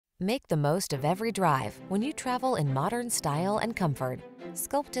Make the most of every drive when you travel in modern style and comfort.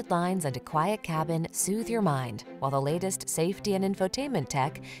 Sculpted lines and a quiet cabin soothe your mind, while the latest safety and infotainment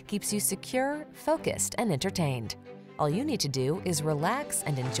tech keeps you secure, focused, and entertained. All you need to do is relax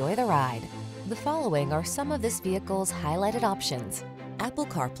and enjoy the ride. The following are some of this vehicle's highlighted options: Apple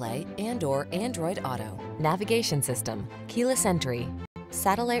CarPlay and/or Android Auto, navigation system, keyless entry,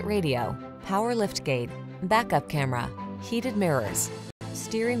 satellite radio, power liftgate, backup camera, heated mirrors,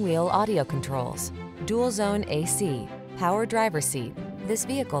 steering wheel audio controls, dual zone AC, power driver seat. This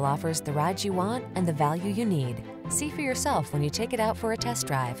vehicle offers the ride you want and the value you need. See for yourself when you take it out for a test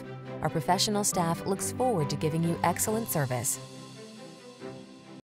drive. Our professional staff looks forward to giving you excellent service.